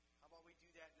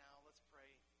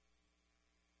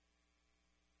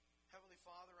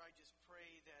Father, I just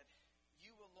pray that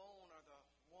you alone are the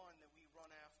one that we run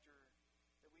after,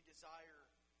 that we desire.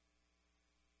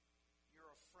 You're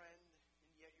a friend,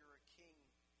 and yet you're a king.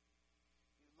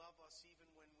 You love us even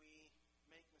when we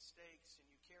make mistakes, and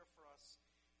you care for us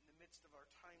in the midst of our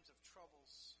times of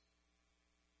troubles.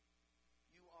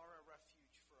 You are a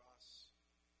refuge for us.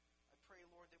 I pray,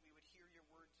 Lord, that we would hear your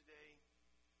word today,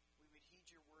 we would heed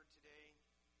your word today,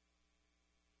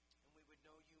 and we would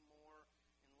know you more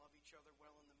and love each other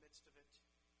well in the midst of it.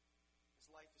 As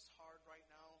life is hard right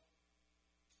now,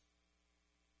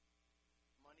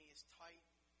 money is tight,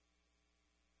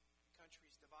 the country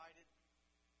is divided,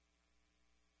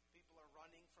 people are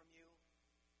running from you.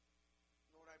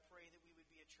 Lord, I pray that we would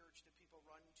be a church that people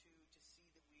run to see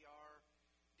that we are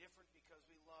different because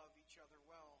we love each other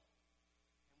well,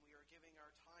 and we are giving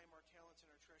our time, our talents,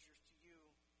 and our treasures to you.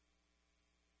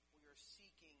 We are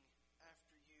seeking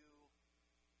after you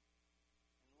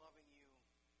and loving you.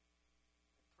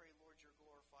 I pray, Lord, you're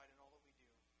glorified in all that we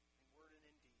do, in word and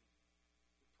in deed.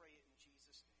 We pray it in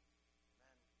Jesus' name.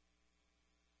 Amen.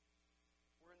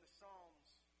 We're in the Psalms.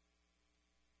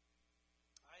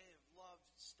 I have loved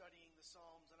studying the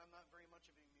Psalms, and I'm not very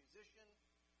much of a musician,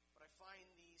 but I find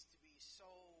these to be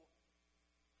so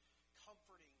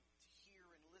comforting to hear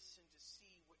and listen, to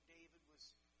see what David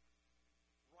was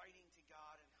writing to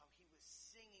God and how he was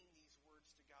singing these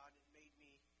words to God. It made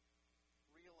me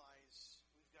realize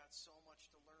we've got so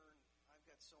much to learn. I've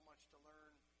got so much to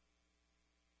learn.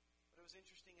 But it was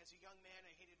interesting. As a young man,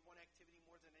 I hated one activity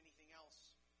more than anything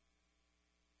else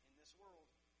in this world.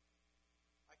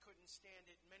 I couldn't stand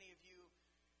it. Many of you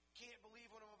can't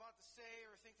believe what I'm about to say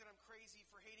or think that I'm crazy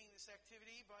for hating this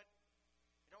activity, but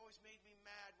it always made me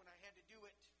mad when I had to do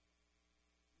it.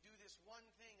 Do this one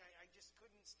thing. I just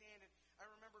couldn't stand it. I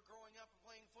remember growing up and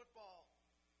playing football,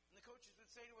 and the coaches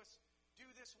would say to us, do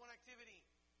this one activity.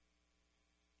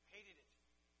 I hated it.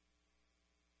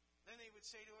 Then they would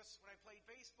say to us when I played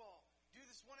baseball, do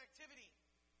this one activity.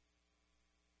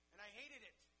 And I hated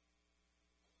it.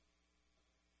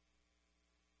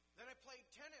 Then I played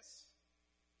tennis.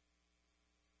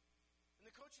 And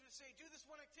the coach would say, do this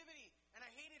one activity. And I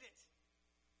hated it.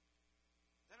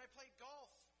 Then I played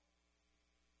golf.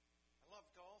 I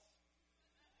loved golf.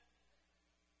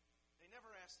 They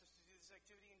never asked us to do this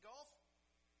activity in golf.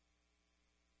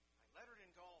 I lettered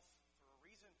in golf for a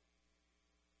reason.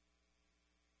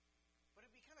 But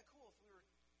it'd be kind of cool if we were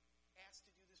asked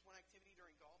to do this one activity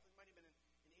during golf. It might have been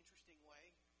an interesting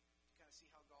way to kind of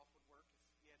see how golf would work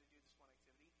if you had to do this one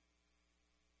activity.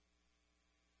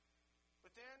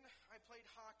 But then I played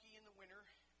hockey in the winter,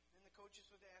 and the coaches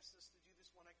would ask us to do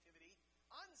this one activity,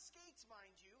 on skates,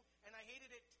 mind you, and I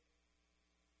hated it.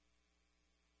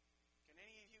 Can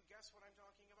any of you guess what I'm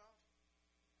talking about?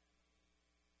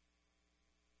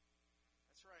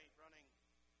 That's right, running.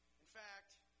 In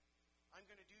fact, I'm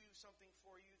going to do something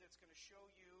for you that's going to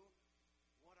show you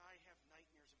what I have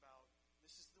nightmares about.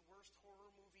 This is the worst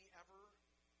horror movie ever,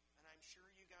 and I'm sure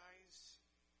you guys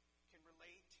can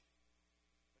relate.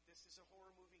 This is a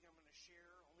horror movie I'm going to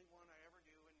share, only one I ever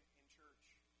do in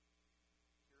church.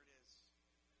 Here it is.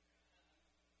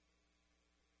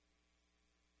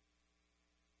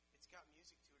 It's got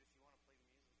music to it if you want to play the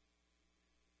music.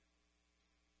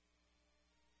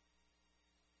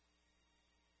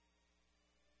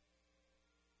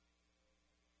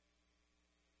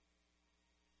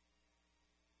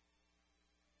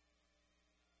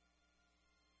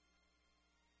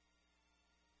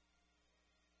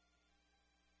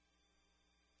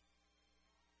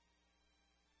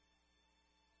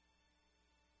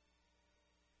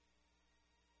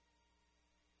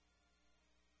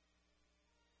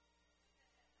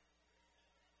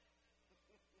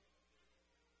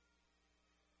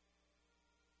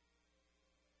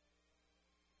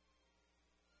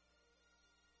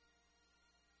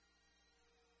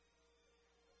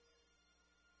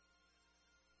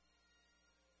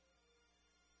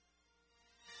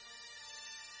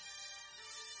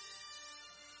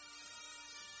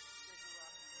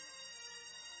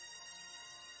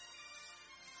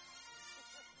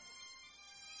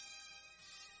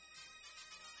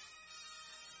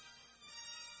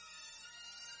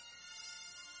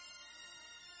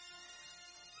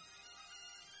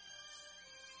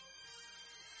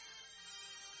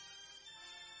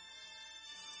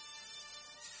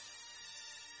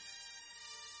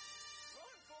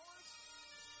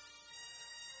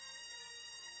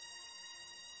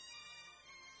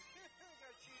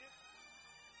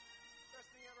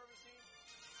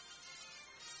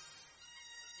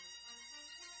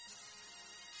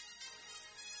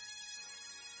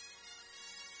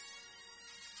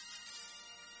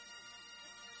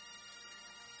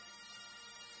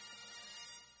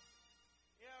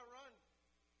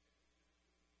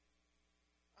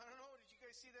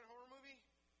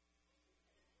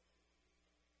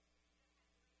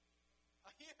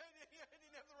 Yeah, I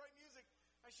didn't have the right music.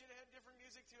 I should have had different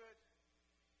music to it.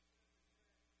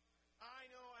 I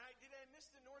know. Did I miss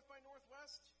the North by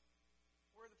Northwest?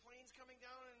 Where the plane's coming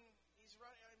down and he's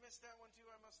running. I missed that one too.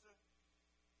 I must have.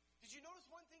 Did you notice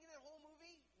one thing in that whole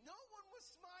movie? No one was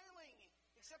smiling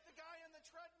except the guy on the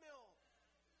treadmill.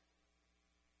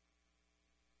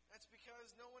 That's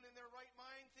because no one in their right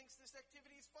mind thinks this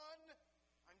activity is fun.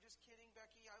 I'm just kidding,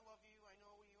 Becky. I love you. I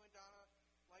know you and Donna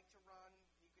like to run.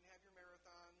 You can have your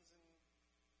marathons and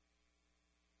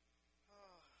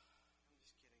I'm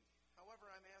just kidding.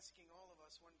 However, I'm asking all of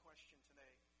us one question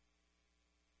today.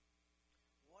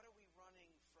 What are we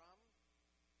running from?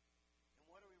 And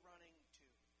what are we running to?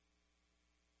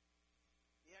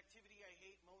 The activity I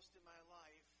hate most in my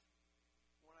life,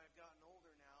 when I've gotten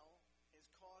older now,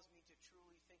 has caused me to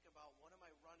truly think about what am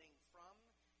I running from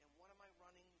and what am I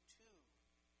running to?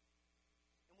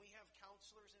 And we have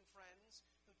counselors and friends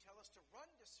who tell us to run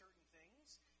to certain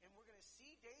things, and we're going to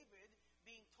see David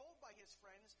being told by his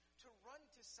friends to run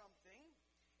to something,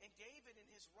 and David in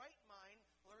his right mind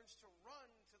learns to run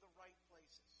to the right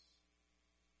places.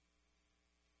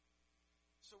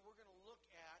 So we're going to look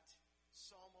at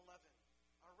Psalm 11,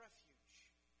 our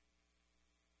refuge.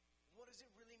 What does it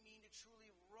really mean to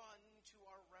truly run to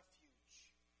our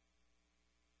refuge?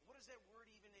 What does that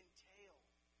word even entail?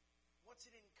 What's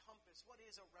it encompass? What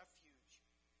is a refuge?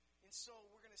 And so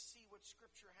we're going to see what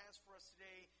Scripture has for us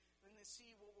today, and to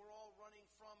see what we're all running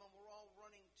from and we're all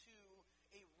running to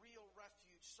a real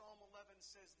refuge. Psalm 11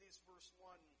 says this, verse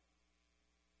 1.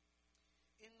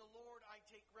 In the Lord I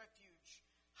take refuge.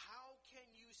 How can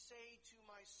you say to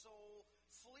my soul,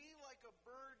 flee like a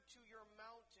bird to your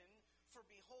mountain? For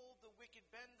behold, the wicked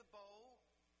bend the bow.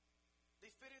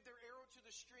 They fitted their arrow to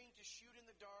the string to shoot in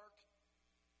the dark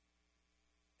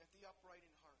at the upright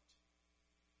in heart.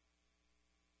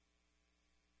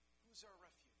 Who's our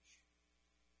refuge?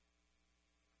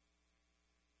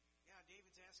 Yeah,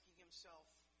 David's asking himself,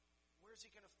 where's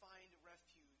he going to find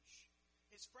refuge?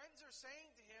 His friends are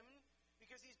saying to him,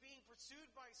 because he's being pursued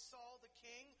by Saul the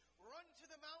king, run to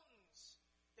the mountains.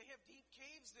 They have deep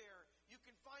caves there. You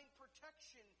can find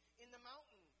protection in the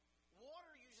mountain.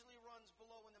 Water usually runs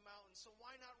below in the mountain, so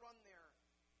why not run there?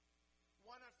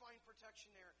 Why not find protection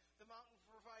there? The mountain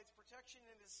provides protection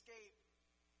and escape.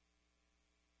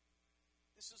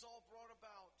 This is all brought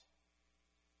about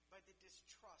by the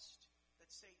distrust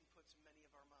that Satan puts in many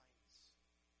of our minds.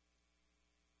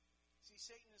 See,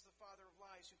 Satan is the father of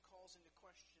lies who calls into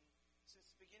question, since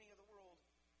the beginning of the world,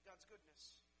 God's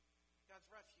goodness, God's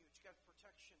refuge, God's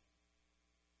protection.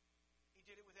 He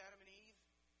did it with Adam and Eve.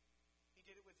 He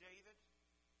did it with David.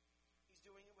 He's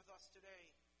doing it with us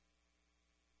today.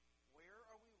 Where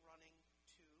are we running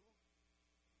to?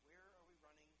 Where are we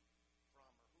running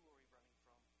from? Or who are we running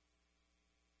from?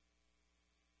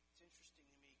 It's interesting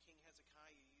to me. King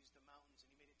Hezekiah used the mountains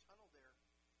and he made a tunnel there.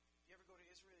 If you ever go to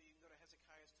Israel, you can go to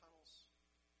Hezekiah's tunnels.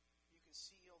 You can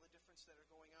see all the difference that are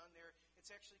going on there. It's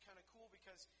actually kind of cool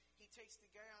because he takes the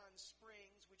Gihon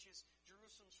Springs, which is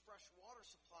Jerusalem's fresh water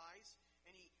supplies,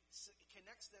 and he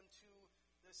connects them to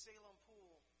the Salem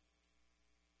pool.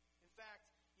 In fact,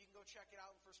 you can go check it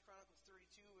out in 1 Chronicles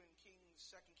 32 and 2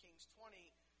 Kings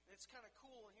 20. And it's kind of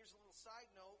cool, and here's a little side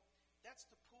note. That's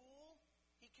the pool.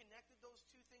 He connected those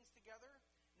two things together,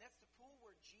 and that's the pool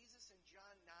where Jesus in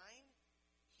John 9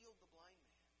 healed the blind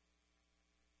man.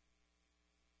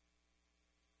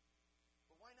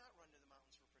 But why not run to the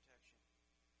mountains for protection?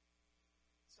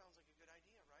 Sounds like a good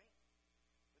idea, right?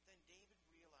 But then David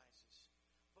realizes,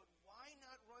 but why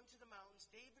not run to the mountains?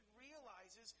 David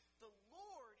realizes the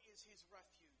Lord is his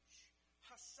refuge.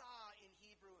 Hassah in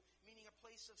Hebrew, meaning a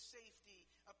place of safety,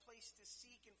 a place to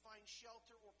seek and find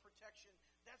shelter or protection.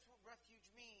 That's what refuge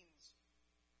means.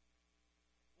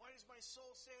 Why does my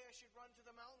soul say I should run to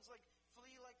the mountains, like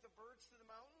flee like the birds to the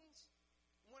mountains?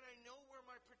 When I know where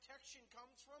my protection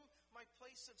comes from, my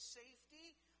place of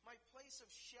safety, my place of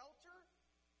shelter,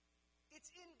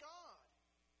 it's in God.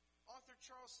 Author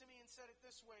Charles Simeon said it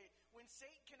this way, when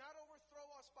Satan cannot overthrow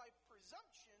us by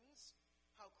presumptions,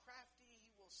 how crafty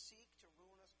he will seek to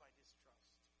ruin us by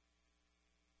distrust.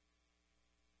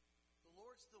 The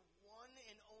Lord's the one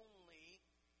and only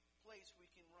place we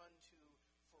can run to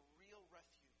for real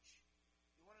refuge.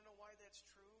 You want to know why that's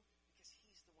true? Because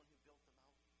he's the one who built the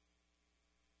mountain.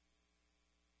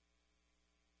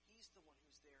 He's the one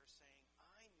who's there saying,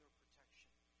 I'm your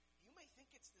protection. You may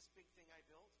think it's this big thing I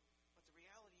built, but the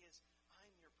reality is,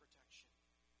 I'm your protection.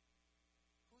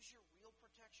 Who's your real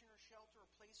protection or shelter or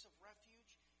place of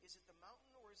refuge? Is it the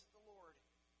mountain or is it the Lord?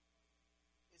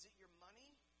 Is it your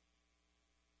money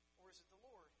or is it the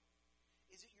Lord?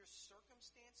 Is it your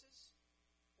circumstances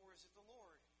or is it the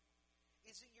Lord?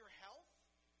 Is it your health?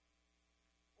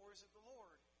 Or is it the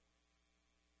Lord?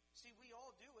 See, we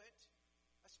all do it,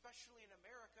 especially in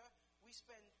America. We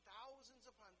spend thousands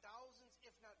upon thousands,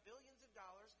 if not billions of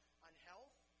dollars on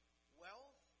health,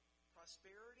 wealth,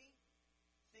 prosperity,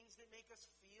 things that make us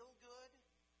feel good.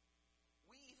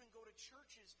 We even go to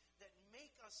churches that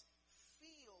make us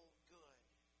feel good.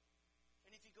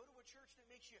 And if you go to a church that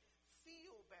makes you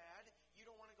feel bad, you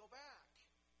don't want to go back.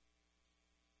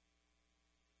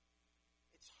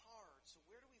 It's hard. So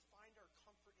where do we find our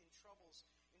comfort in troubles?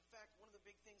 In fact, one of the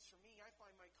big things for me, I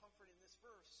find my comfort in this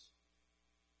verse.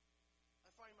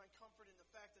 I find my comfort in the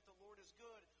fact that the Lord is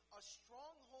good. A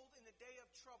stronghold in the day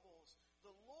of troubles.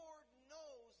 The Lord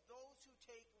knows those who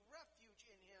take refuge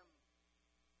in Him.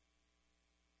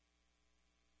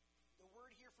 The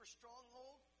word here for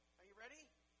stronghold, are you ready?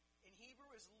 In Hebrew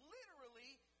is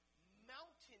literally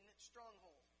mountain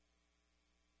stronghold.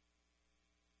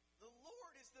 The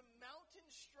Lord is the mountain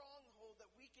stronghold that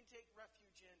we can take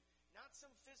refuge in. Not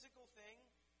some physical thing,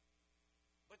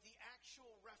 but the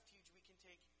actual refuge we can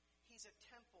take. He's a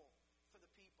temple for the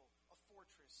people, a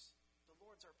fortress. The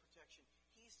Lord's our protection.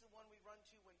 He's the one we run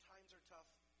to when times are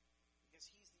tough, because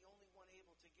He's the only one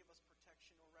able to give us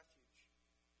protection or refuge.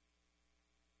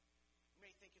 You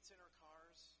may think it's in our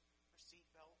cars, our seat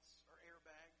belts, our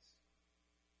airbags.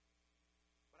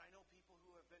 But I know people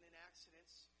who have been in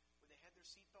accidents where they had their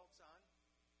seat belts on,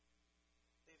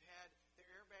 they've had their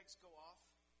airbags go off,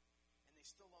 and they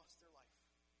still lost their life.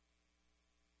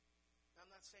 Now,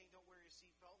 I'm not saying don't wear your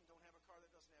seatbelt and don't have a car that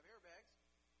doesn't have airbags.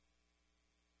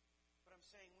 But I'm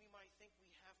saying we might think we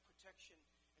have protection,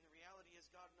 and the reality is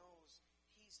God knows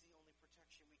He's the only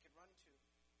protection we can run to.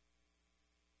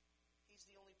 He's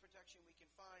the only protection we can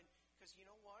find. Because you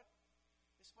know what?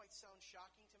 This might sound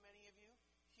shocking to many of you.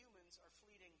 Humans are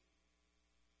fleeting.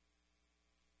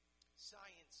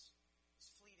 Science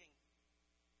is fleeting.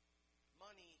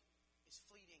 Money is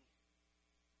fleeting.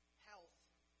 Health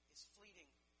is fleeting.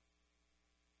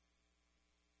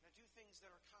 Now do things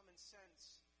that are common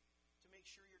sense to make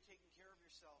sure you're taking care of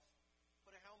yourself.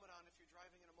 Put a helmet on if you're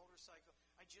driving in a motorcycle.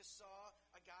 I just saw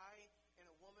a guy and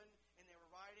a woman, and they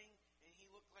were riding, and he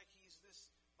looked like he's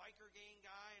this biker gang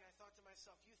guy, and I thought to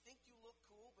myself, you think you look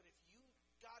cool, but if you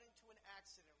got into an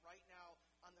accident right now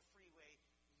on the freeway,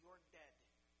 you're dead.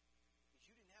 Because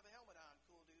you didn't have a helmet on,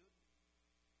 cool dude.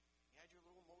 You had your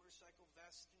little motorcycle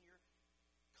vest and your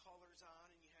colors on,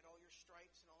 and you had all your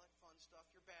stripes and all that fun stuff,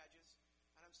 your badges.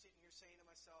 And I'm sitting here saying to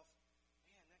myself,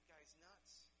 man, that guy's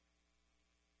nuts.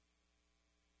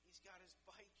 He's got his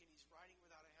bike and he's riding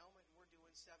without a helmet, and we're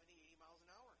doing 70, 80 miles an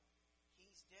hour.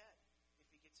 He's dead if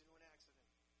he gets into an accident.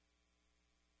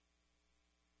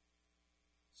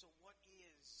 So what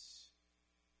is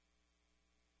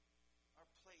our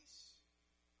place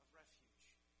of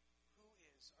refuge? Who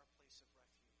is our place of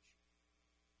refuge?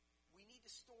 We need to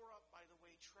store up, by the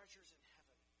way, treasures in heaven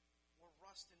where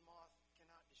rust and moth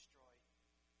cannot destroy.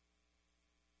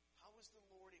 How is the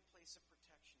Lord a place of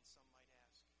protection, some might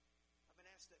ask? I've been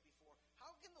asked that before.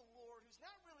 How can the Lord, who's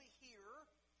not really here,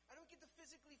 I don't get to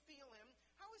physically feel Him,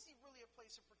 how is He really a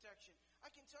place of protection?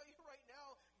 I can tell you right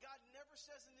now, God never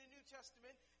says in the New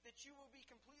Testament that you will be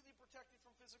completely protected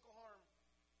from physical harm.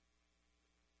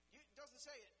 It doesn't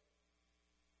say it.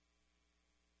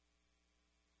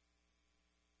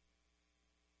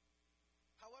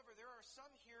 However, there are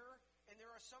some here, and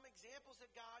there are some examples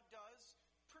that God does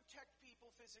protect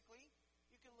people physically.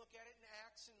 You can look at it in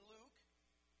Acts and Luke.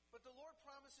 But the Lord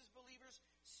promises believers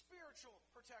spiritual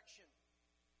protection.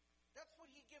 That's what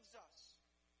He gives us.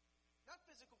 Not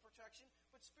physical protection,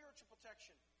 but spiritual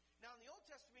protection. Now, in the Old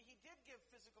Testament, He did give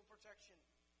physical protection.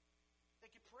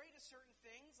 They could pray to certain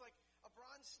things, like a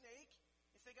bronze snake,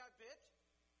 if they got bit,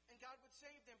 and God would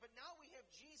save them. But now we have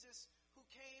Jesus who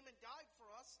came and died for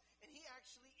us, and He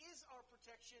actually is our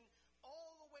protection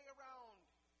all the way around.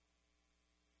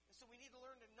 And so we need to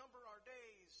learn to number our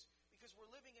days, because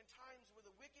we're living in times where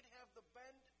the wicked have the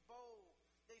bent bow.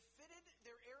 They fitted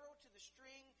their arrow to the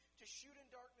string to shoot in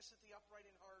darkness at the upright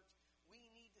in heart.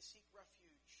 We need to seek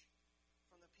refuge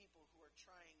from the people who are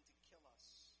trying to kill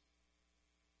us.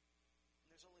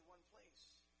 And there's only one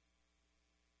place,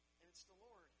 and it's the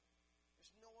Lord.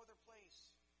 There's no other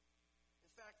place.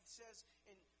 In fact, it says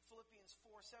in Philippians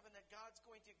 4:7 that God's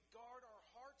going to guard our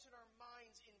hearts and our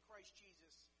minds in Christ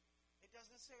Jesus. It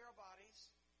doesn't say our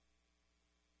bodies.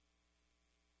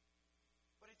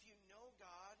 But if you know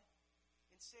God,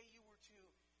 and say you were to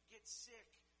get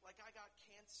sick, like I got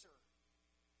cancer,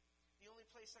 the only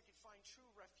place I could find true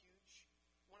refuge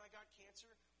when I got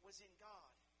cancer was in God.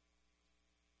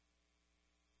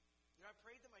 I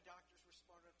prayed that my doctors were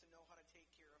smart enough to know how to take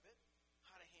care of it,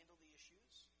 how to handle the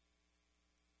issues.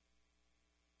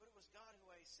 was God who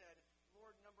I said,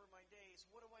 Lord, number my days.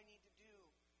 What do I need to do?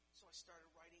 So I started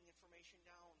writing information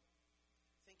down,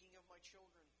 thinking of my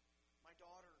children, my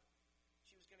daughter.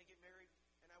 She was going to get married,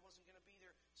 and I wasn't going to be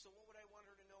there. So what would I want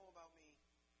her to know about me?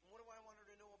 And what do I want her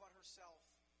to know about herself?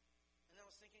 And then I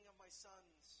was thinking of my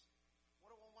sons. What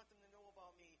do I want them to know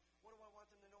about me? What do I want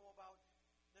them to know about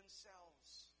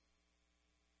themselves?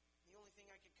 The only thing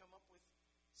I could come up with,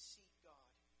 seek God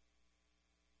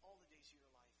all the days of your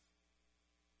life.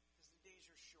 Because the days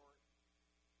are short.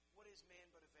 What is man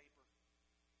but a vapor?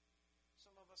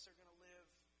 Some of us are going to live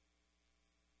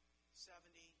 70,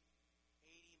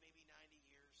 80, maybe 90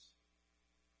 years.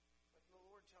 But the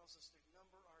Lord tells us to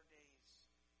number our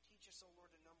days. Teach us, O Lord,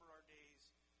 to number our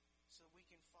days so we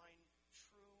can find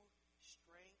true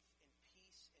strength and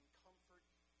peace and comfort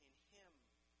in Him.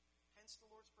 Hence the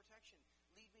Lord's protection.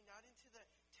 Lead me not into the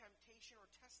temptation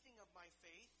or testing of my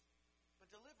faith,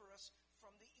 but deliver us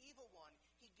from the evil one.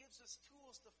 He gives us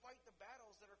tools to fight the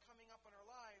battles that are coming up in our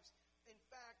lives. In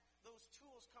fact, those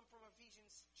tools come from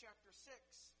Ephesians chapter 6.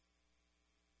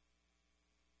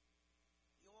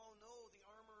 You all know the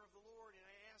armor of the Lord, and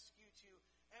I ask you to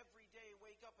every day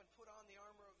wake up and put on the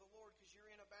armor of the Lord because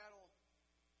you're in a battle.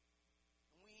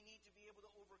 And we need to be able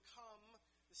to overcome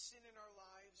the sin in our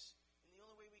lives. And the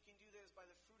only way we can do that is by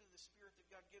the fruit of the Spirit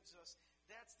that God gives us.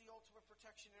 That's the ultimate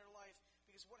protection in our life.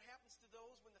 Because what happens to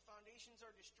those when the foundations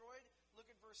are destroyed? Look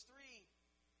at verse 3.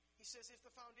 He says, if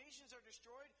the foundations are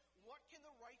destroyed, what can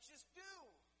the righteous do?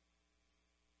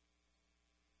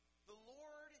 The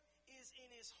Lord is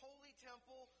in His holy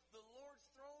temple. The Lord's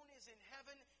throne is in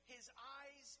heaven. His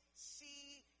eyes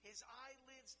see, His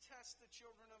eyelids test the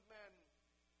children of men.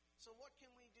 So what can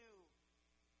we do?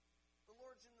 The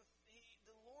Lord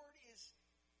is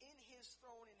in His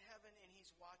throne in heaven, and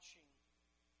He's watching.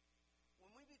 When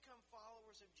we become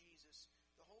followers of Jesus,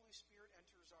 the Holy Spirit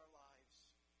enters our lives.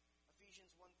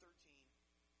 Ephesians 1:13.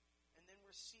 And then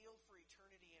we're sealed for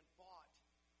eternity and bought,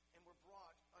 and we're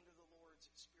brought under the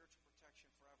Lord's spiritual protection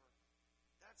forever.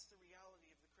 That's the reality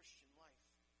of the Christian life.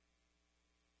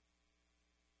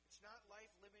 It's not life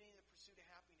living in the pursuit of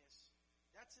happiness.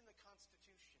 That's in the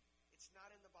Constitution. It's not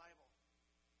in the Bible.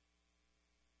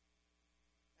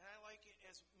 And I like it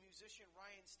as musician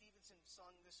Ryan Stevenson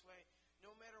sung this way,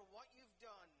 no matter what you've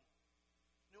done,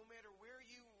 no matter where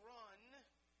you run,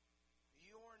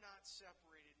 you're not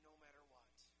separated no matter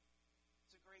what.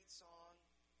 It's a great song.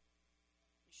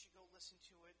 You should go listen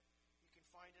to it. You can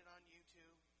find it on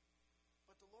YouTube.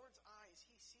 But the Lord's eyes,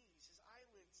 He sees. His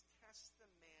eyelids test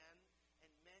the man and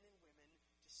men and women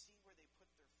to see where they put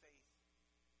their faith.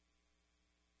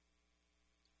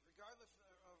 Regardless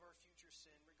of our future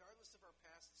sin, regardless of our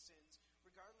past sins,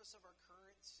 regardless of our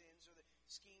current sins or the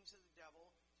schemes of the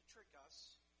devil to trick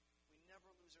us, we never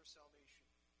lose our salvation.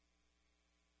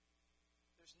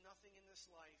 There's nothing in this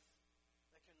life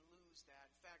that can lose that.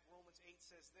 In fact, Romans 8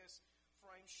 says this, for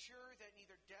I'm sure that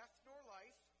neither death nor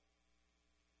life,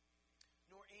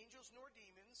 nor angels nor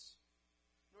demons,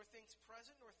 nor things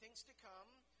present nor things to come,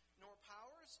 nor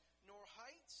powers, nor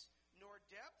heights, nor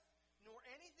depth, nor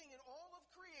anything in all of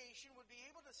creation would be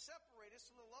able to separate us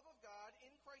from the love of God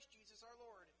in Christ Jesus our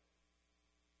Lord.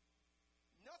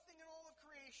 Nothing in all of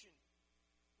creation.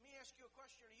 Let me ask you a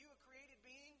question. Are you a created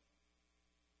being?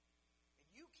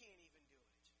 And you can't even do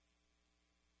it.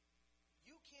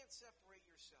 You can't separate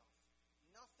yourself.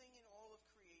 Nothing in all of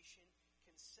creation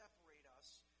can separate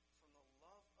us from the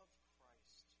love of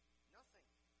Christ. Nothing.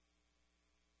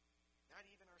 Not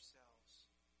even ourselves.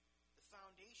 The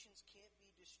foundations can't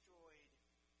be destroyed,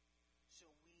 so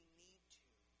we need to,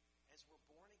 as we're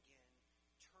born again,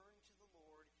 turn to the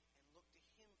Lord and look to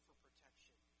Him for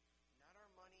protection. Not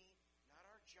our money, not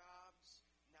our jobs,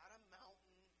 not a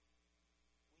mountain.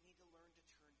 We need to learn to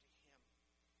turn to Him.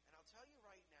 And I'll tell you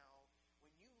right now,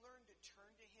 when you learn to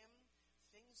turn to Him,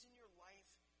 things in your life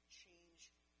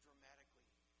change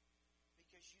dramatically.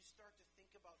 Because you start to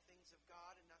think about things of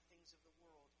God and not things of the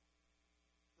world.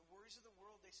 The worries of the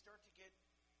world, they start to get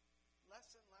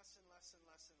less and less and less and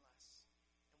less and less.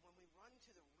 And when we run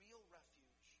to the real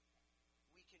refuge,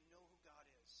 we can know who God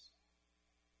is.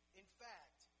 In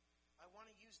fact, I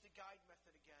want to use the guide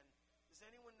method again. Does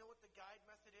anyone know what the guide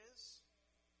method is?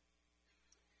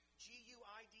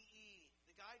 GUIDE.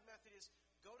 The guide method is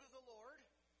go to the Lord,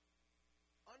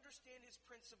 understand His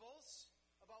principles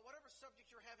about whatever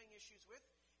subject you're having issues with,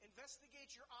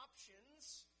 investigate your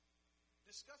options,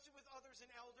 discuss it with others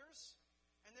and elders,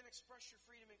 and then express your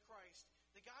freedom in Christ.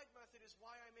 The guide method is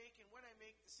why I make and when I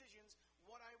make decisions,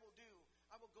 what I will do.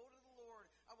 I will go to the Lord.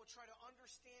 I will try to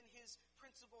understand His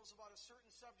principles about a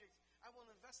certain subject. I will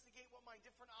investigate what my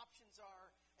different options are,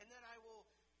 and then I will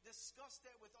discuss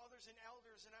that with others and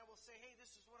elders, and I will say, hey,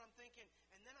 this is what I'm thinking,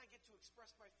 and then I get to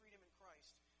express my freedom in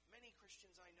Christ. Many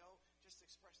Christians I know just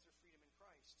express their freedom in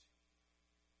Christ.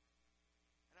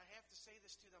 And I have to say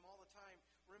this to them all the time.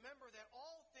 Remember that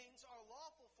all things are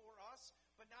lawful for us,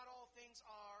 but not all things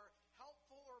are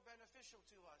helpful or beneficial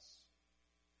to us.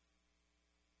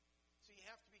 So you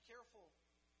have to be careful.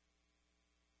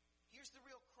 Here's the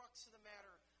real crux of the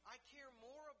matter. I care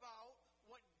more about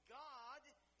what God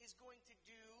is going to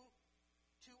do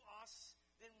to us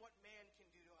than what man can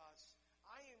do to us.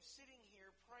 I am sitting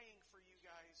here praying for you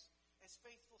guys as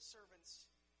faithful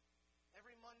servants.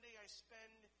 Every Monday I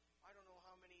spend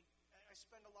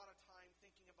a lot of time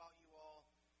thinking about you all.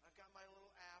 I've got my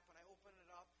little app and I open it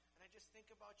up and I just think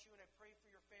about you and I pray for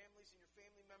your families and your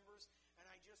family members, and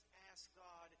I just ask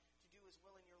God to do His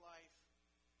will in your life,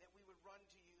 that we would run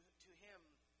to you, to Him.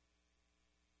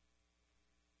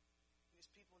 Because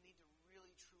people need to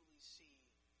really truly see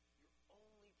your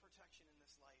only protection in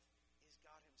this life is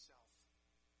God Himself.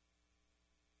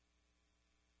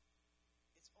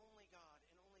 It's only God,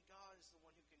 and only God is the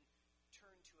one who can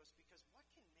turn to us, because what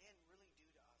can man really do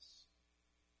to us?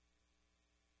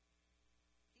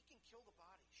 He can kill the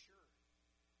body, sure,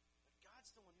 but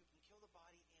God's the one who can kill the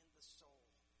body and the soul.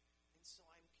 And so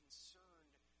I'm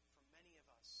concerned for many of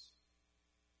us.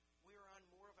 We are on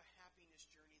more of a happiness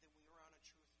journey than we are on a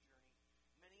truth journey.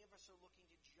 Many of us are looking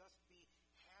to just be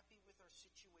happy with our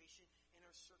situation and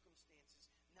our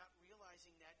circumstances, not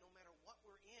realizing that no matter what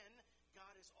we're in,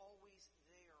 God is always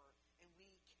there, and we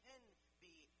can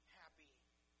be happy.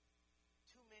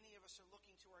 Too many of us are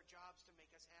looking to our jobs to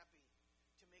make us happy,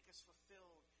 to make us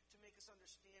fulfilled, to make us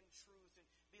understand truth and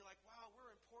be like, wow,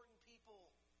 we're important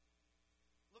people.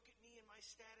 Look at me and my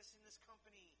status in this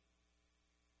company.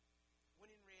 When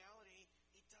in reality,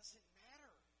 it doesn't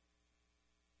matter.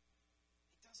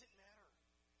 It doesn't matter.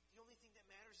 The only thing that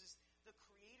matters is the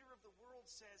Creator of the world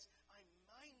says, I'm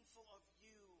mindful of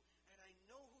you, and I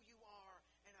know who you are,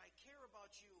 and I care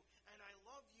about you, and I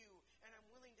love you, and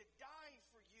I'm willing to die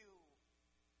for you.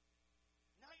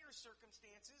 Not your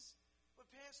circumstances. But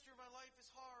Pastor, my life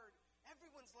is hard.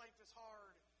 Everyone's life is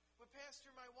hard. But Pastor,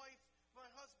 my wife, my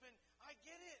husband, I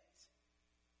get it.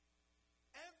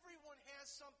 Everyone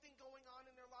has something going on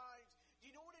in their lives. Do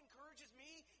you know what encourages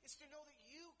me? Is to know that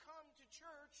you come to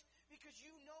church because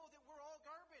you know that we're all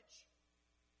garbage.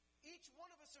 Each one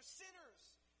of us are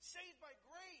sinners, saved by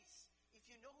grace, if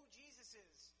you know who Jesus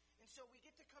is. And so we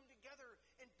get to come together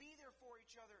and be there for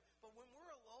each other. But when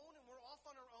we're alone and we're off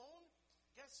on our own,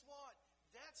 guess what?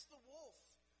 That's the wolf.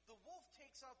 The wolf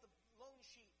takes out the lone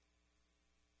sheep.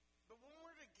 But when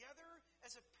we're together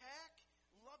as a pack,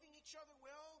 loving each other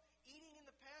well, eating in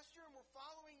the pasture, and we're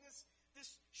following this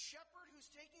shepherd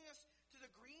who's taking us to the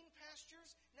green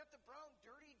pastures, not the brown,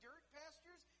 dirty dirt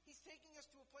pastures. He's taking us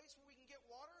to a place where we can get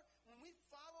water. When we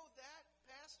follow that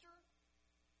pastor,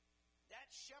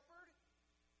 that shepherd,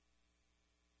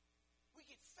 we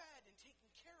get fed and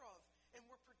taken care of, and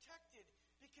we're protected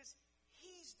because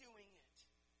He's doing it.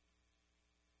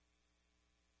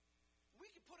 We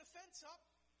could put a fence up,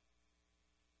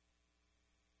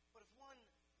 but if one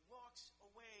walks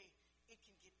away, it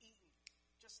can get eaten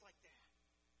just like that,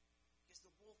 because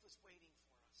the wolf is waiting for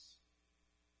us.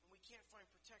 And we can't find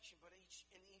protection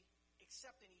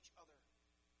except in each other.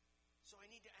 So I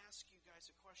need to ask you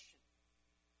guys a question.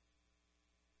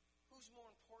 Who's more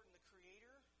important, the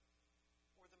Creator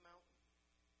or the mountain?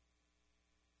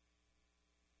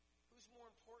 Who's more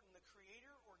important, the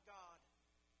Creator or God?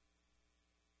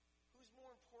 Who's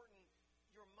more important,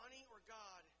 your money or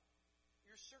God?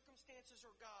 Your circumstances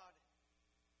or God?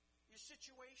 Your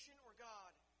situation or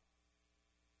God?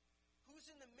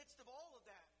 Who's in the midst of all of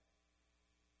that?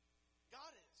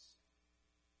 God is.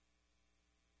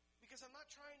 Because I'm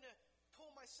not trying to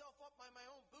pull myself up by my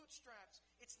own bootstraps.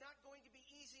 It's not going to be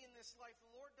easy in this life.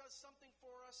 The Lord does something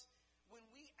for us when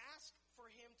we ask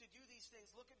for Him to do these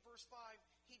things. Look at verse 5.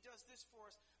 He does this for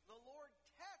us. The Lord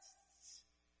tests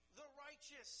the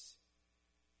righteous,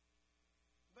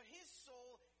 but His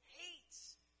soul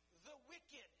hates the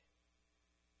wicked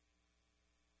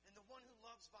and the one who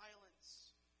loves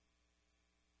violence.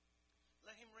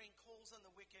 Let Him rain coals on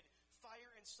the wicked, fire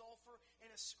and sulfur,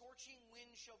 and a scorching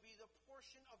wind shall be the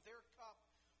portion of their cup.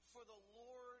 For the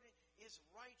Lord is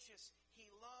righteous. He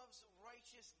loves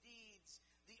righteous deeds.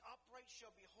 The upright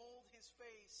shall behold His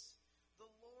face. The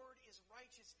Lord is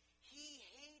righteous. He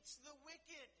hates the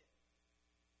wicked.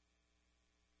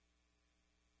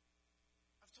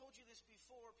 I've told you this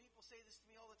before. People say this to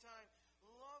me all the time.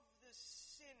 Love the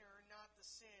sinner, not the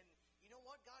sin. You know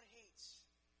what? God hates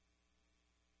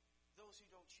those who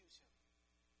don't choose Him.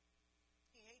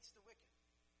 He hates the wicked.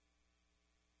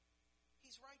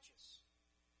 he's righteous.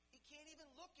 He can't even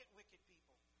look at wicked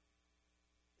people,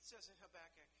 it says in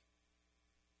Habakkuk.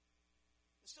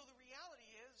 And so the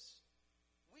reality is,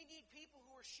 we need people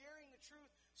who are sharing the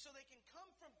truth so they can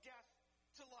come from death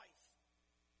to life.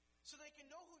 So they can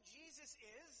know who Jesus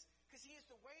is, because he is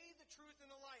the way, the truth,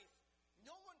 and the life.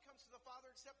 No one comes to the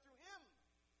Father except through him.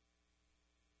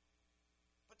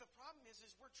 But the problem is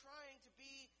we're trying to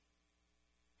be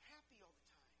happy all the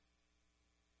time.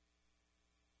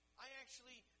 I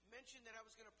actually mentioned that I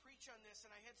was going to preach on this,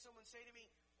 and I had someone say to me,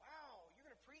 "Wow, you're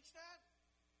going to preach that?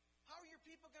 How are your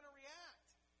people going to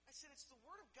react?" I said, "It's the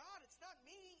Word of God. It's not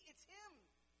me. It's him."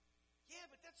 "Yeah,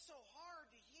 but that's so hard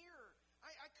to hear.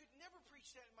 I could never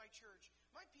preach that in my church.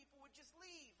 My people would just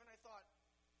leave." And I thought,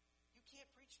 you can't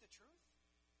preach the truth?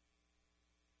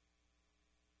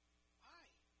 Why?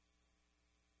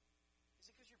 Is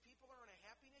it because your people are on a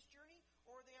happiness journey,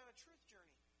 or are they on a truth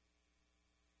journey?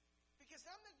 Because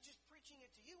I'm not just preaching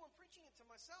it to you, I'm preaching it to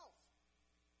myself.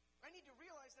 I need to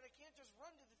realize that I can't just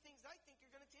run to the things I think are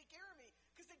going to take care of me,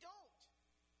 because they don't.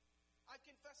 I've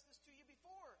confessed this to you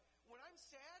before. When I'm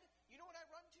sad, you know what I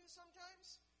run to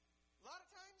sometimes? A lot of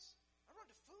times, I run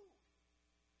to food.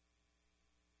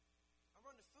 I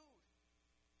run to food.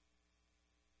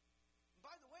 And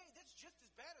by the way, that's just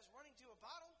as bad as running to a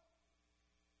bottle.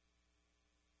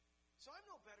 So I'm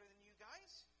no better than you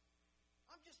guys.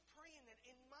 I'm just praying that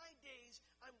in my days,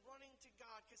 I'm running to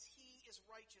God because he is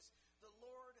righteous. The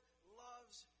Lord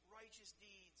loves righteous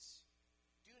deeds.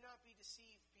 Do not be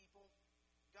deceived, people.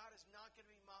 God is not going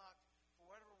to be mocked. For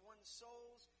whatever one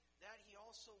sows, that he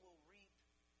also will reap.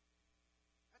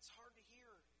 That's hard to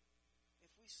hear.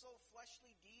 If we sow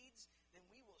fleshly deeds, then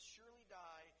we will surely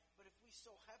die. But if we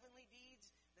sow heavenly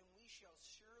deeds, then we shall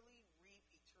surely reap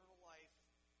eternal life.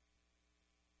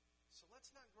 So let's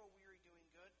not grow weary doing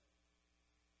good.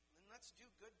 And let's do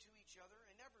good to each other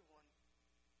and everyone.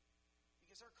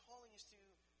 Because our calling is to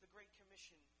the Great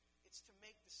Commission. It's to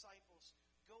make disciples.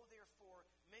 Go therefore,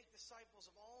 make disciples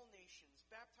of all nations,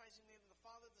 baptizing them in the name of the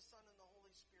Father, the Son, and the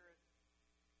Holy Spirit.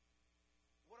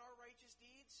 What are righteous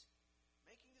deeds?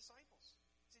 Making disciples.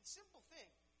 It's a simple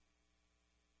thing.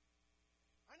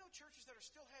 I know churches that are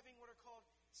still having what are called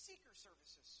seeker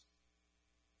services.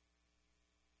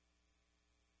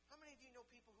 How many of you know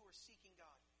people who are seeking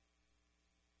God?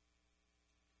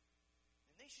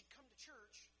 And they should come to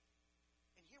church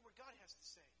and hear what God has to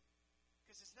say.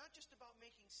 Because it's not just about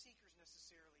making seekers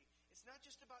necessarily. It's not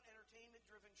just about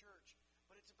entertainment-driven church,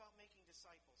 but it's about making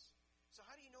disciples. So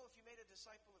how do you know if you made a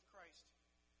disciple of Christ?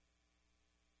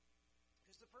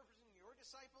 Because the person you're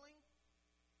discipling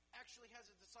actually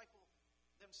has a disciple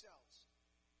themselves.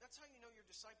 That's how you know you're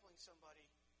discipling somebody.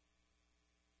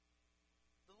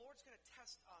 The Lord's going to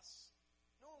test us.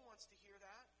 No one wants to hear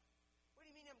that. What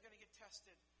do you mean I'm going to get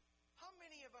tested? How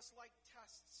many of us like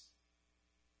tests?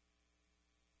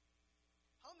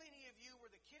 How many of you were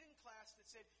the kid in class that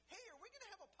said, "Hey, are we going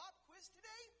to have a pop quiz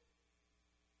today?"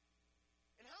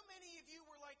 And how many of you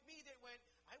were like me that went,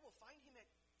 "I will find him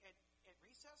at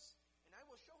recess, and I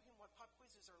will show him what pop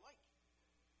quizzes are like.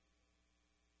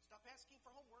 Stop asking for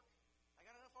homework. I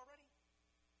got enough already.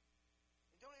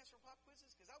 And don't ask for pop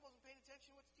quizzes, because I wasn't paying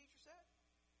attention to what the teacher said."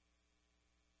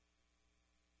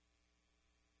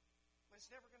 But it's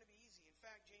never going to be easy. In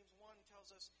fact, James 1 tells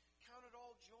us, "Count it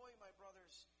all joy, my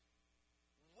brothers,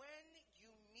 when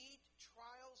you meet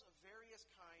trials of various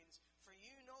kinds, for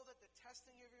you know that the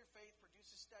testing of your faith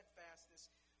produces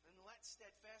steadfastness, and let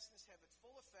steadfastness have its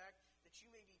full effect, that you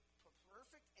may be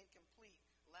perfect and complete,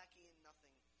 lacking in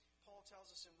nothing." Paul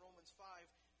tells us in Romans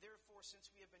 5, "Therefore,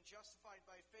 since we have been justified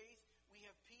by faith, we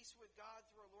have peace with God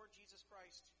through our Lord Jesus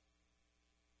Christ.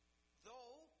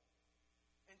 Though,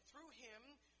 and through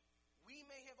him, we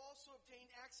may have also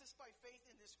obtained access by faith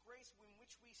in this grace in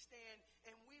which we stand,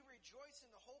 and we rejoice in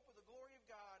the hope of the glory of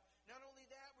God. Not only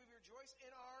that, we rejoice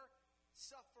in our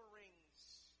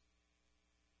sufferings,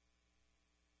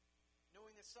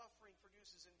 knowing that suffering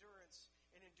produces endurance,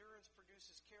 and endurance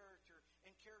produces character,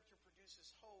 and character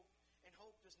produces hope, and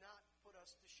hope does not put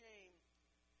us to shame,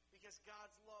 because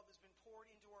God's love has been poured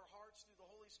into our hearts through the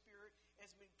Holy Spirit and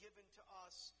has been given to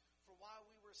us. For while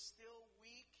we were still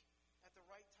weak, at the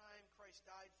right time, Christ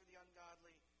died for the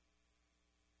ungodly."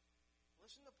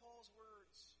 Listen to Paul's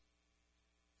words.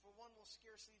 "For one will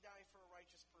scarcely die for a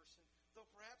righteous person, though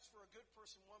perhaps for a good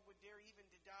person one would dare even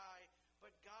to die.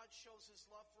 But God shows his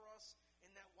love for us,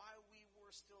 in that while we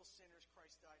were still sinners,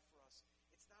 Christ died for us."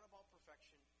 It's not about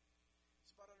perfection.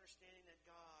 It's about understanding that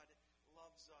God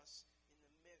loves us in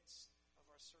the midst of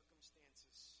our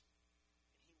circumstances.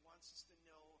 And he wants us to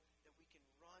know that we can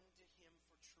run to him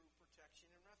for true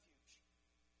protection and refuge.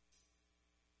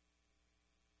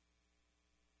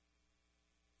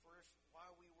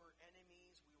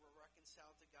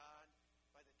 reconciled to God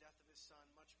by the death of his Son,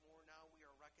 much more now we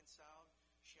are reconciled,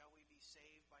 shall we be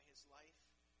saved by his life?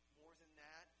 More than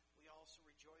that, we also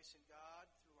rejoice in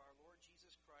God through our Lord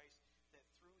Jesus Christ, that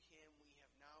through him we have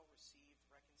now received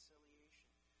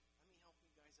reconciliation. Let me help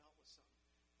you guys out with something.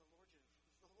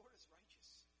 The Lord is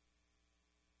righteous.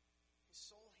 His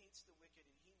soul hates the wicked,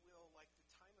 and he will, like the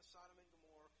time of Sodom and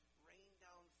Gomorrah, rain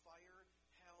down fire,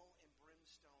 hell, and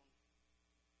brimstone.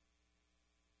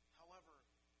 However,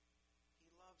 he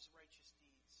loves righteous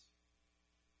deeds.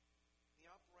 The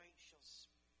upright shall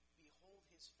behold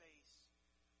his face.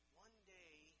 One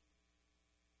day,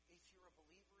 if you're a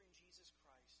believer in Jesus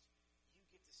Christ, you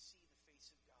get to see the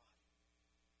face of God.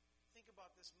 Think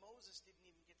about this. Moses didn't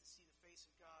even get to see the face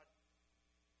of God.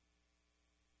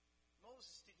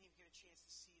 Moses didn't even get a chance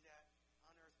to see that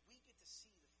on earth. We get to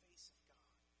see the face of God.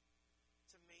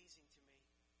 It's amazing to me.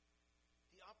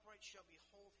 The upright shall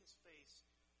behold his face.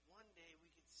 One day we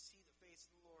get to see the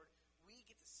face of the Lord. We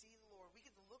get to see the Lord. We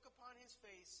get to look upon his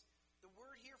face. The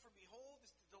word here for behold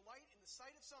is to delight in the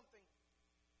sight of something.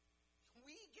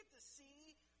 We get to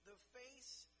see the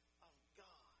face of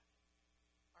God,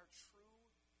 our true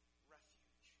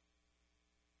refuge.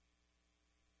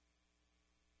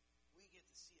 We get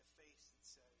to see a face that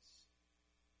says,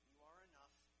 you are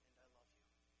enough and I love you.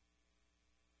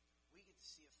 We get to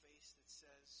see a face that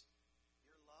says,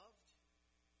 you're loved,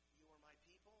 you are my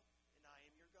people, and I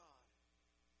am your God.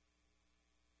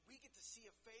 We get to see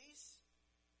a face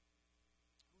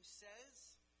who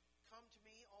says, come to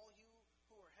me, all you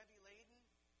who are heavy laden,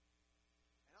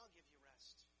 and I'll give you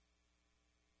rest.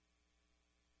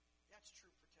 That's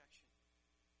true protection.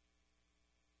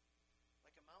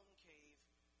 Like a mountain cave,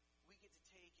 we get to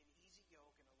take an easy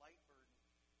yoke and a light burden.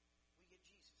 We get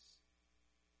Jesus.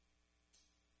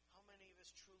 How many of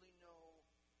us truly know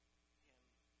him?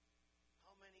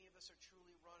 How many of us are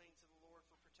truly running to the Lord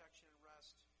for protection and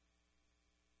rest?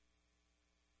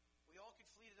 We all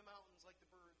could flee to the mountains like the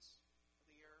birds of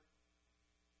the air.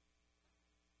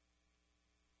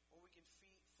 Or we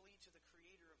can flee to the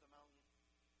creator of the mountain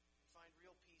and find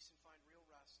real peace and find real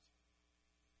rest.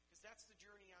 Because that's the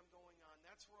journey I'm going on.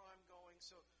 That's where I'm going.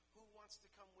 So who wants to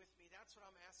come with me? That's what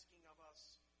I'm asking of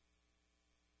us.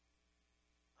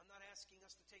 I'm not asking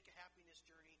us to take a happiness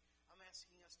journey. I'm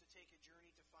asking us to take a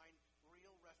journey to find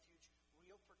real refuge,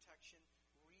 real protection,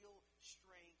 real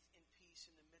strength and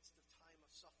peace in the midst of time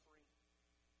of suffering.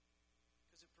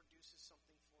 Because it produces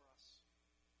something for us.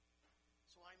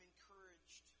 So I'm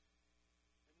encouraged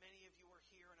that many of you are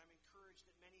here, and I'm encouraged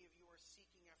that many of you are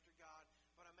seeking after God.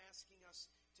 But I'm asking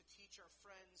us to teach our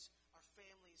friends, our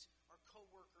families, our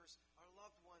co-workers, our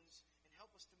loved ones, and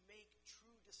help us to make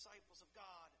true disciples of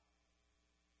God.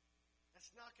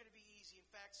 That's not going to be easy. In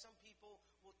fact, some people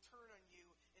will turn on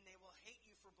you, and they will hate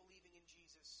you for believing in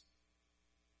Jesus.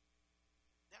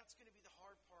 That's going to be the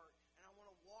hard part, and I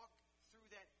want to walk through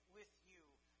that with you.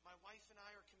 My wife and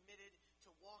I are committed to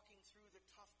walking through the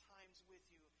tough times with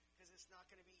you, because it's not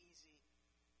going to be easy.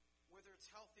 Whether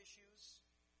it's health issues,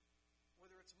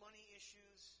 whether it's money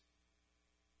issues,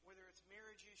 whether it's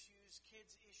marriage issues,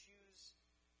 kids issues,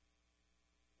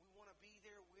 we want to be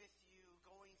there with you,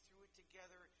 going through it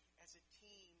together as a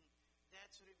team.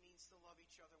 That's what it means to love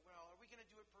each other well. Are we going to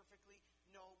do it perfectly?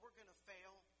 No, we're going to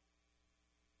fail.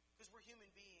 Because we're human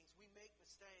beings. We make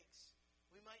mistakes.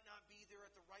 We might not be there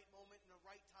at the right moment in the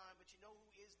right time, but you know who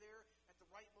is there at the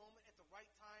right moment, at the right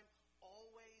time,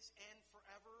 always and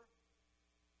forever?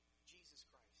 Jesus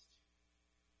Christ.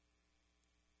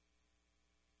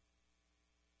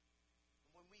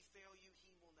 And when we fail you,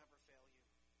 he will never fail you.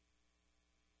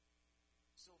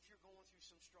 So if you're going through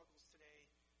some struggles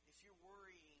today, if you're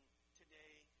worrying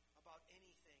today about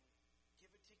anything,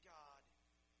 give it to God.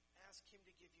 Ask him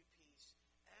to give you peace.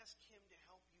 Ask him to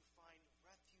help you find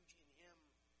refuge in him.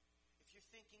 If you're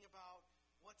thinking about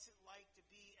what's it like to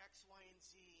be X, Y, and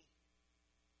Z,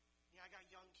 I got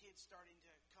young kids starting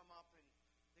to come up and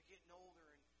they're getting older,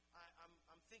 and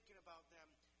I'm thinking about them.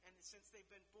 And since they've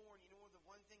been born, the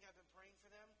one thing I've been praying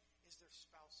for them is their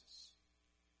spouses.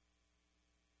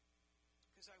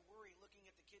 Because I worry, looking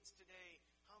at the kids today,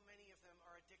 how many of them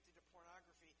are addicted to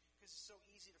pornography because it's so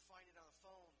easy to find it on the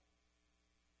phone.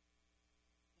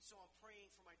 And so I'm praying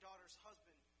for my daughter's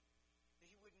husband, that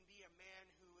he wouldn't be a man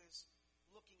who is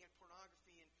looking at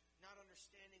pornography and not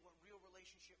understanding what real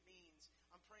relationship means.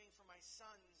 I'm praying for my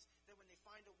sons, that when they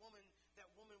find a woman, that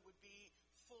woman would be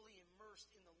fully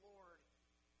immersed in the Lord.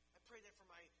 I pray that for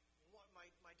my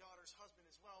daughter's husband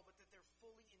as well, but that they're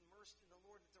fully immersed in the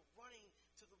Lord, that they're running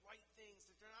to the right things,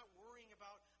 that they're not worrying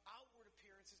about outward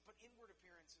appearances, but inward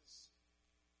appearances.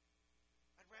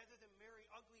 I'd rather them marry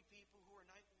ugly people who are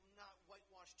not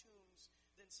whitewashed tombs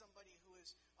than somebody who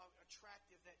is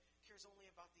attractive that cares only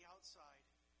about the outside.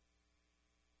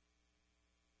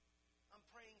 I'm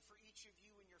praying for each of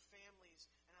you and your families,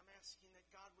 and I'm asking that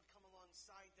God would come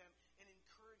alongside them and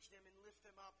encourage them and lift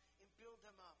them up and build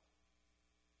them up.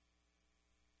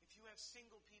 If you have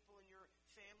single people in your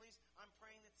families, I'm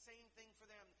praying the same thing for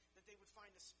them, that they would find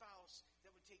a spouse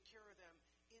that would take care of them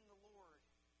in the Lord.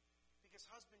 Because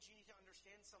husbands, you need to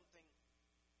understand something.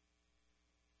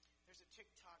 There's a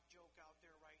TikTok joke out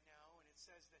there right now, and it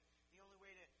says that the only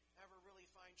way to ever really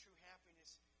find true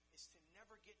happiness is to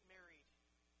never get married.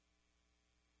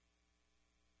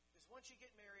 Because once you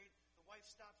get married, the wife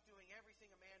stops doing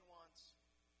everything a man wants,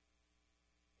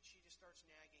 and she just starts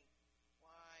nagging.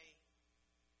 Why?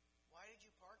 Why did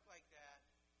you park like that?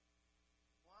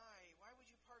 Why? Why would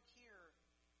you park here?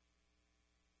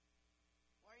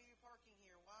 Why are you parking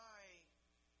here? Why?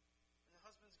 And the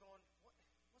husband's going,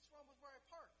 what's wrong with where I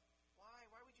park? Why?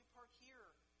 Why would you park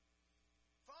here?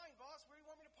 Fine, boss, where do you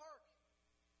want me to park?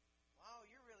 Wow,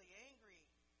 you're really angry.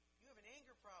 You have an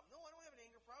anger problem. No, I don't have an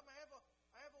anger problem. I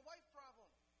have a wife problem.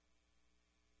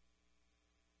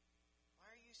 Why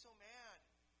are you so mad?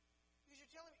 Because you're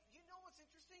telling me, you know what's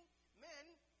interesting?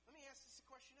 Men, let me ask this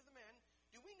question of the men.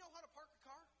 Do we know how to park a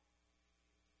car?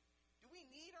 Do we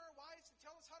need our wives to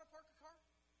tell us how to park a car?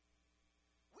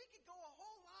 We could go our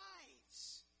whole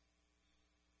lives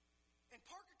and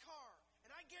park a car,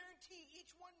 and I guarantee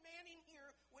each one man in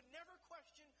here would never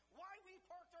question why we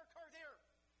parked our car there.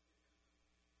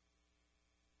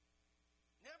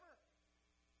 Never.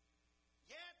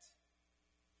 Yet,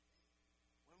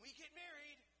 when we get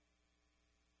married,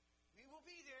 we will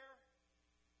be there.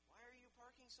 Why are you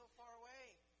parking so far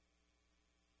away?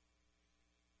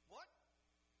 What?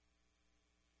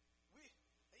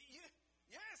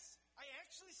 Yes, I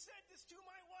actually said this to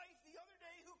my wife the other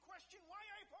day who questioned why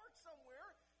I parked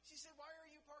somewhere. She said, why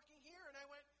are you parking here? And I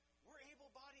went, we're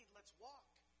able-bodied, let's walk.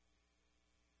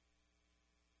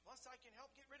 Plus, I can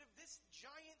help get rid of this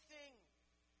giant thing,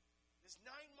 this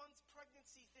 9-month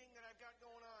pregnancy thing that I've got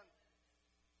going on.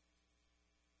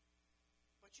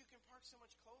 But you can park so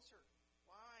much closer.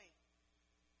 Why?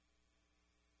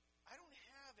 I don't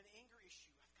have an anger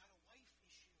issue. I've got a wife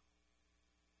issue.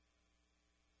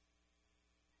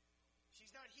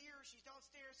 She's not here. She's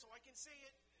downstairs, so I can say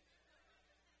it.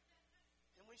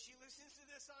 And when she listens to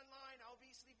this online, I'll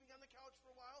be sleeping on the couch for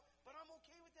a while, but I'm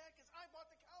okay with that because I bought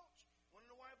the couch. Want to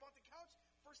know why I bought the couch?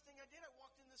 First thing I did, I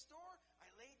walked in the store, I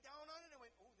laid down on it, and I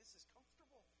went, oh, this is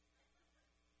comfortable.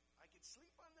 I could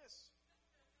sleep on this.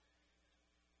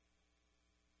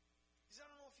 Because I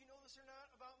don't know if you know this or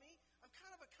not about me, I'm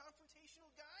kind of a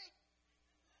confrontational guy.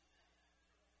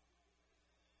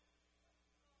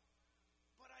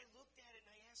 But I looked at it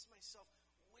and I asked myself,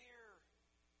 where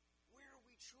are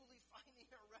we truly finding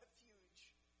our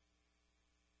refuge?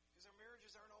 Because our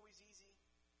marriages aren't always easy.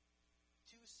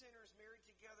 Two sinners married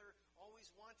together,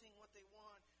 always wanting what they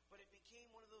want, but it became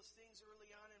one of those things early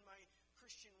on in my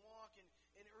Christian walk and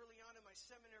early on in my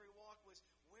seminary walk was,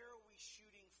 where are we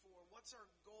shooting for? What's our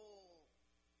goal?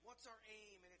 What's our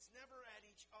aim? And it's never at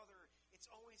each other. It's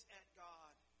always at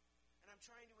God. And I'm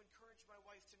trying to encourage my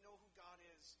wife to know who God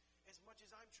is as much as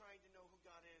I'm trying to know who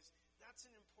God is. That's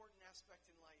an important aspect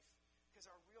in life because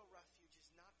our real refuge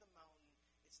is not the mountain.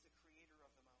 It's the creator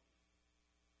of the mountain.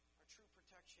 Our true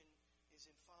protection is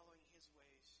in following his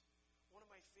ways. One of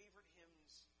my favorite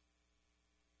hymns,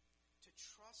 to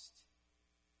trust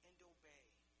and obey.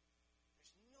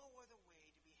 There's no other way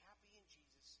to be happy in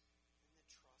Jesus than to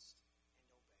trust and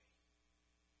obey.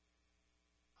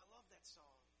 I love that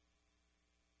song.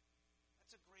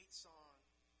 That's a great song.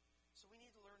 So we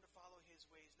need to learn to follow his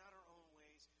ways, not our own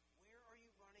ways. Where are you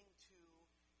running to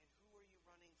and who are you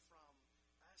running from?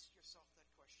 Ask yourself that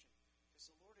question.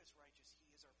 Because the Lord is righteous. He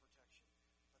is our protection.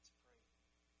 Let's pray.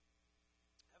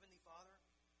 Heavenly Father,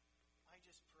 I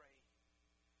just pray.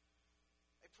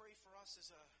 I pray for us as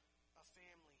a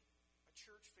family, a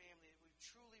church family, that we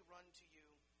truly run to you.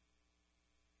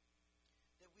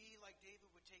 That we, like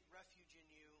David, would take refuge in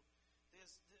you.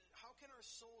 How can our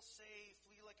soul say,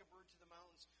 flee like a bird to the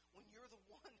mountains, when you're the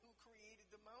one who created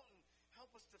the mountain?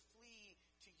 Help us to flee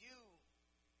to you.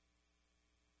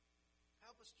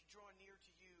 Help us to draw near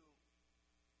to you.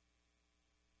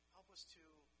 Help us to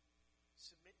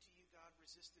submit to you, God,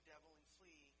 resist the devil and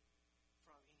he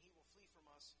will flee from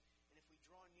us. And if we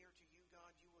draw near to you,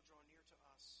 God, you will draw near to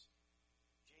us.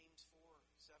 James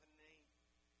 4:7 and 8.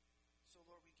 So,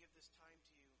 Lord, we give this time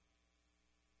to you.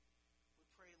 We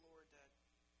pray, Lord, that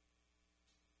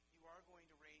you are going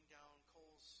to rain down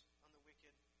coals on the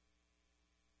wicked.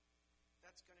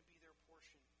 That's going to be their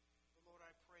portion. But, Lord,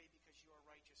 I pray because you are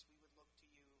righteous, we would look to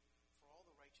you all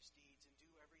the righteous deeds and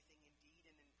do everything